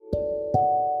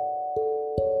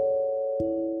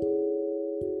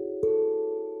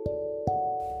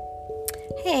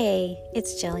Hey,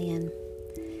 it's Jillian,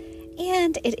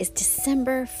 and it is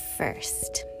December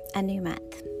 1st, a new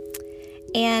month.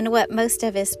 And what most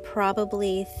of us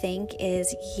probably think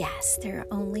is, yes, there are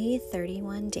only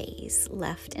 31 days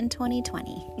left in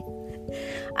 2020.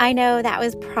 I know that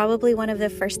was probably one of the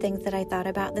first things that I thought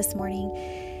about this morning,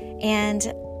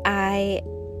 and I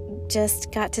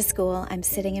just got to school. I'm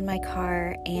sitting in my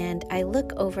car, and I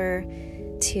look over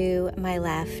to my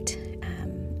left,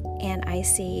 and I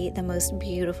see the most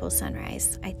beautiful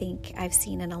sunrise I think I've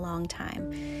seen in a long time.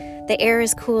 The air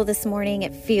is cool this morning.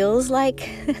 It feels like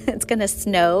it's going to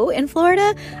snow in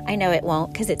Florida. I know it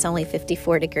won't because it's only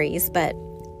 54 degrees, but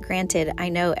granted, I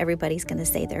know everybody's going to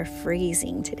say they're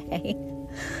freezing today.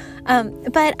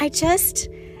 But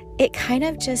it kind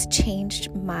of just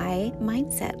changed my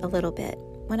mindset a little bit.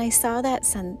 When I saw that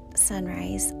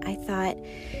sunrise, I thought,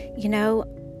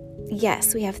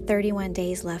 yes, we have 31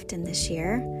 days left in this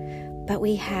year, but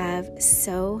we have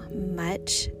so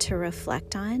much to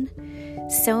reflect on.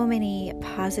 So many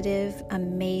positive,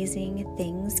 amazing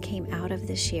things came out of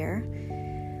this year.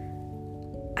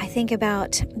 I think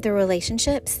about the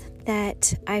relationships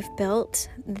that I've built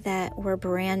that were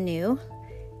brand new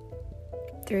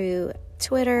through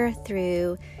Twitter,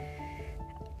 through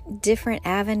different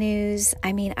avenues.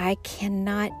 I mean, I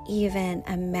cannot even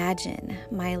imagine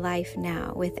my life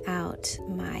now without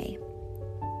my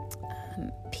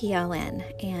PLN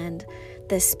and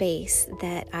the space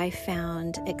that I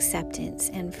found acceptance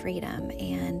and freedom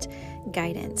and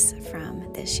guidance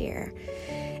from this year.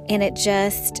 And it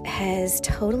just has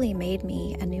totally made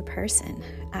me a new person.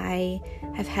 I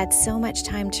have had so much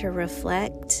time to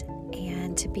reflect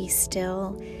and to be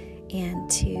still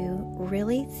and to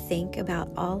really think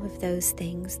about all of those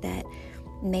things that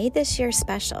made this year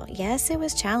special. Yes, it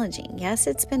was challenging. Yes,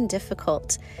 it's been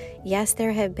difficult. Yes,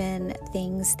 there have been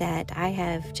things that I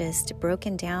have just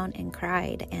broken down and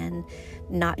cried and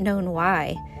not known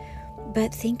why.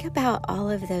 But think about all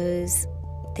of those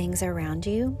things around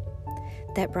you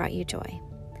that brought you joy.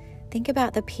 Think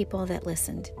about the people that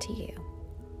listened to you.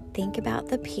 Think about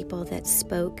the people that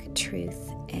spoke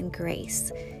truth and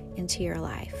grace into your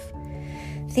life.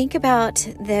 Think about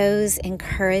those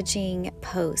encouraging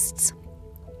posts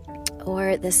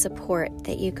or the support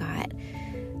that you got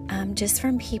just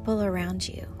from people around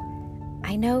you.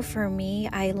 I know for me,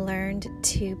 I learned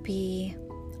to be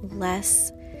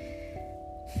less,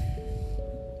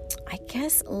 I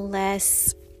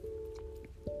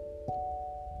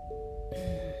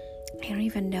don't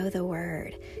even know the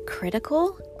word,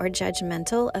 critical or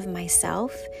judgmental of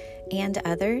myself and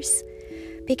others.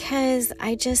 Because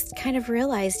I just kind of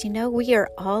realized, we are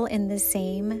all in the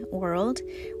same world.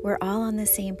 We're all on the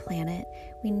same planet.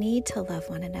 We need to love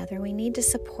one another. We need to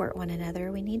support one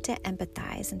another. We need to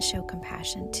empathize and show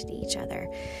compassion to each other.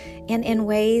 And in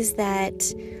ways that,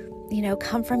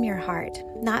 come from your heart.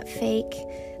 Not fake,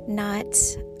 not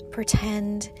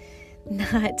pretend,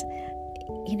 not,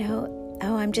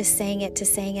 I'm just saying it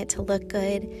to look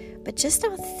good, but just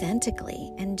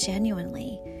authentically and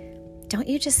genuinely. Don't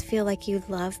you just feel like you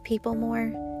love people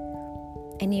more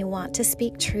and you want to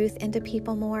speak truth into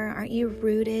people more? Aren't you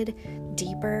rooted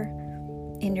deeper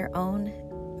in your own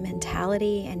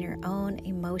mentality and your own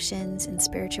emotions and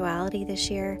spirituality this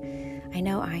year? I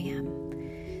know I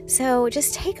am. So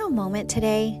just take a moment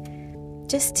today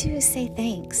just to say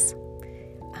thanks.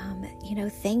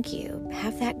 Thank you.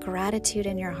 Have that gratitude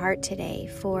in your heart today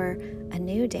for a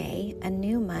new day, a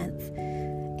new month.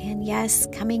 And yes,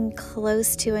 coming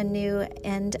close to a new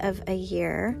end of a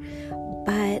year,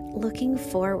 but looking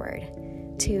forward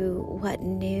to what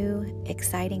new,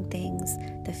 exciting things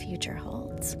the future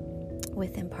holds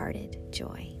with imparted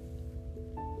joy.